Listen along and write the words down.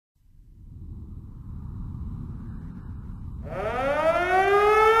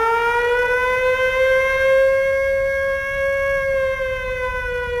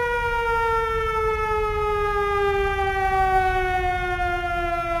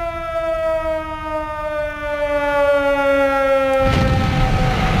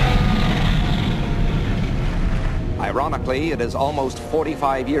Ironically, it is almost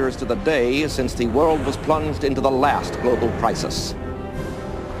 45 years to the day since the world was plunged into the last global crisis.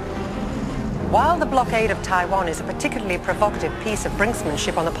 While the blockade of Taiwan is a particularly provocative piece of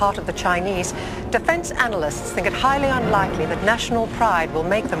brinksmanship on the part of the Chinese, defense analysts think it highly unlikely that national pride will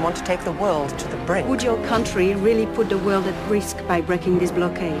make them want to take the world to the brink. Would your country really put the world at risk by breaking this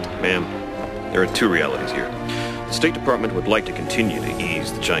blockade? Ma'am, there are two realities here. The State Department would like to continue to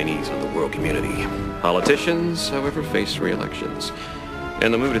ease the Chinese on the world community. Politicians, however, face re-elections.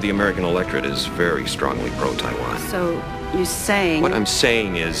 And the mood of the American electorate is very strongly pro-Taiwan. So, you're saying... What I'm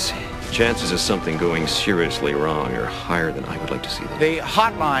saying is, chances of something going seriously wrong are higher than I would like to see them. The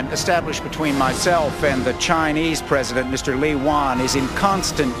hotline established between myself and the Chinese president, Mr. Li Wan, is in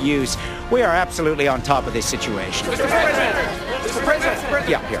constant use. We are absolutely on top of this situation. Mr. President! Mr. President!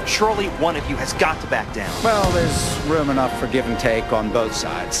 Yeah, here. Surely one of you has got to back down. Well, there's room enough for give and take on both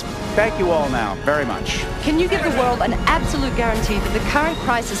sides. Thank you all now, very much. Can you give the world an absolute guarantee that the current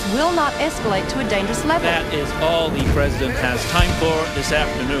crisis will not escalate to a dangerous level? That is all the president has time for this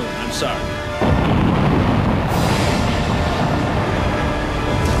afternoon. I'm sorry.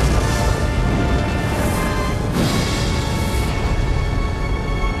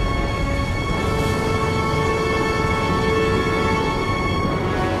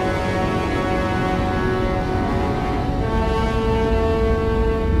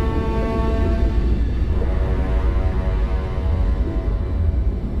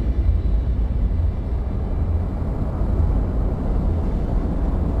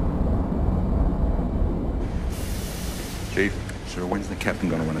 Chief, sir, when's the captain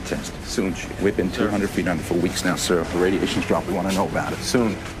going to run a test? Soon, Chief. We've been 200 feet under for weeks now, sir. The radiation's dropped. We want to know about it.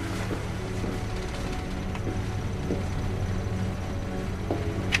 Soon.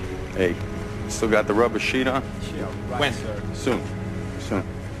 Hey, still got the rubber sheet on? Yeah, right, when? Sir. Soon. Soon.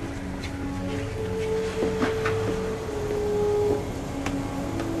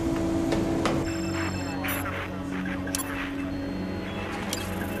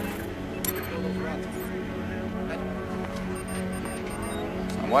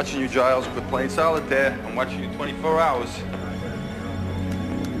 I'm watching you, Giles. Quit playing solitaire. I'm watching you 24 hours.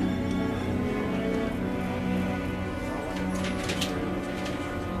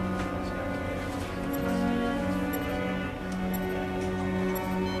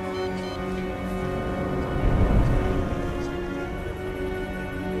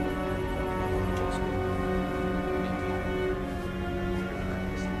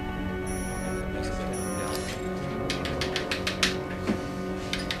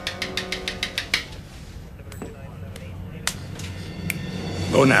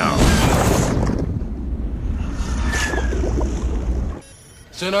 Go now.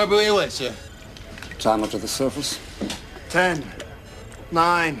 Soon I bring away, sir. Time up to the surface. 10,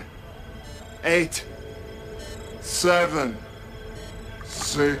 9, 8, 7,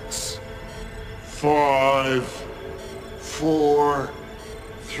 6, 5, 4,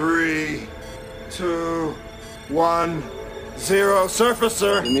 3, 2, 1, 0. Surface,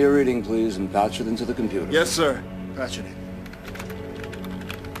 sir. Give me a reading, please, and patch it into the computer. Yes, sir. Patch it in.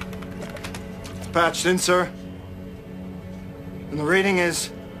 Patched in, sir. And the reading is...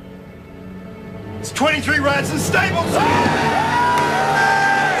 It's 23 rats in stable, sir!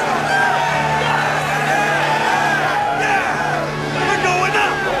 We're going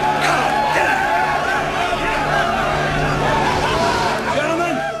up!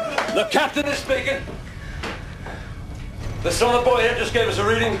 Gentlemen, the captain is speaking. The sonar boy here just gave us a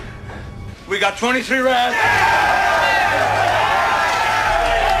reading. We got 23 rats.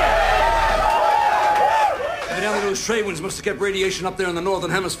 Evidently those trade winds must have kept radiation up there in the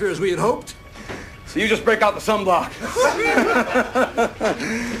northern hemisphere as we had hoped. So you just break out the sunblock.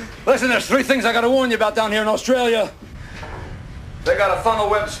 Listen, there's three things I gotta warn you about down here in Australia. They got a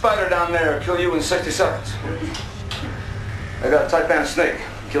funnel-webbed spider down there, kill you in 60 seconds. They got a taipan snake,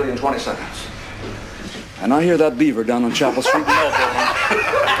 kill you in 20 seconds. And I hear that beaver down on Chapel Street in Melbourne.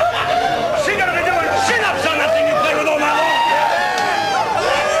 She gonna be doing chin-ups on that thing you play with all night long.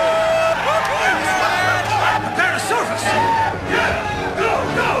 Prepare to surface. Go.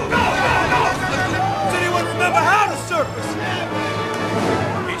 Does anyone remember how to surface?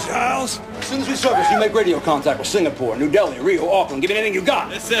 Hey, Giles. As soon as we surface, you make radio contact with Singapore, New Delhi, Rio, Auckland. Give me anything you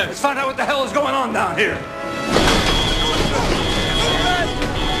got. Yes, sir. Let's find out what the hell is going on down here.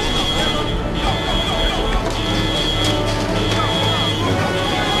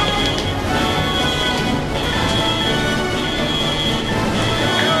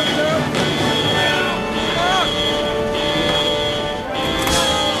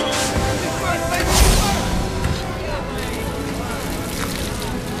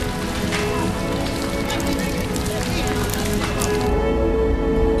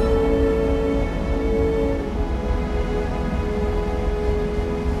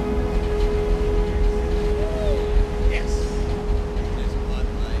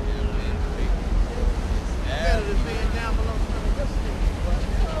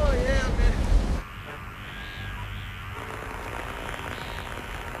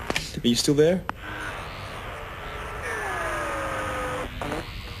 Are you still there?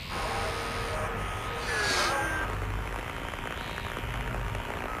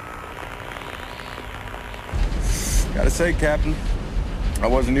 Gotta say, Captain, I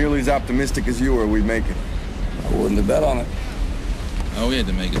wasn't nearly as optimistic as you were we'd make it. I wouldn't have bet on it. Oh, we had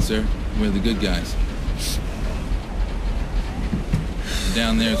to make it, sir. We're the good guys. And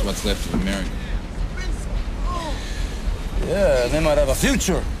down there is what's left of America. Yeah, they might have a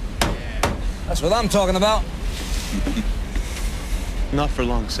future. That's what I'm talking about. Not for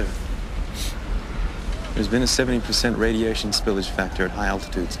long, sir. There's been a 70% radiation spillage factor at high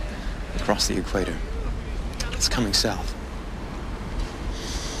altitudes across the equator. It's coming south.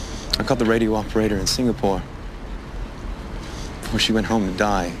 I caught the radio operator in Singapore before she went home to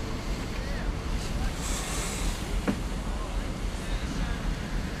die.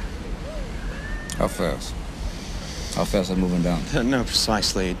 How fast? How fast are they moving down? Don't know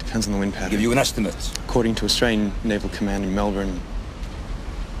precisely. It depends on the wind pattern. Give you an estimate. According to Australian Naval Command in Melbourne,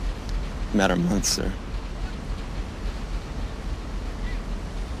 a matter of months, sir.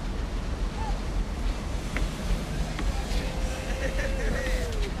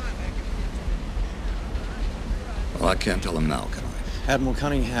 Well, I can't tell him now, can I? Admiral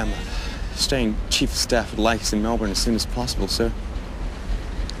Cunningham, staying Chief of Staff would like us in Melbourne as soon as possible, sir.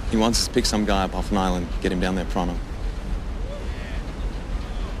 He wants us to pick some guy up off an island, get him down there pronto.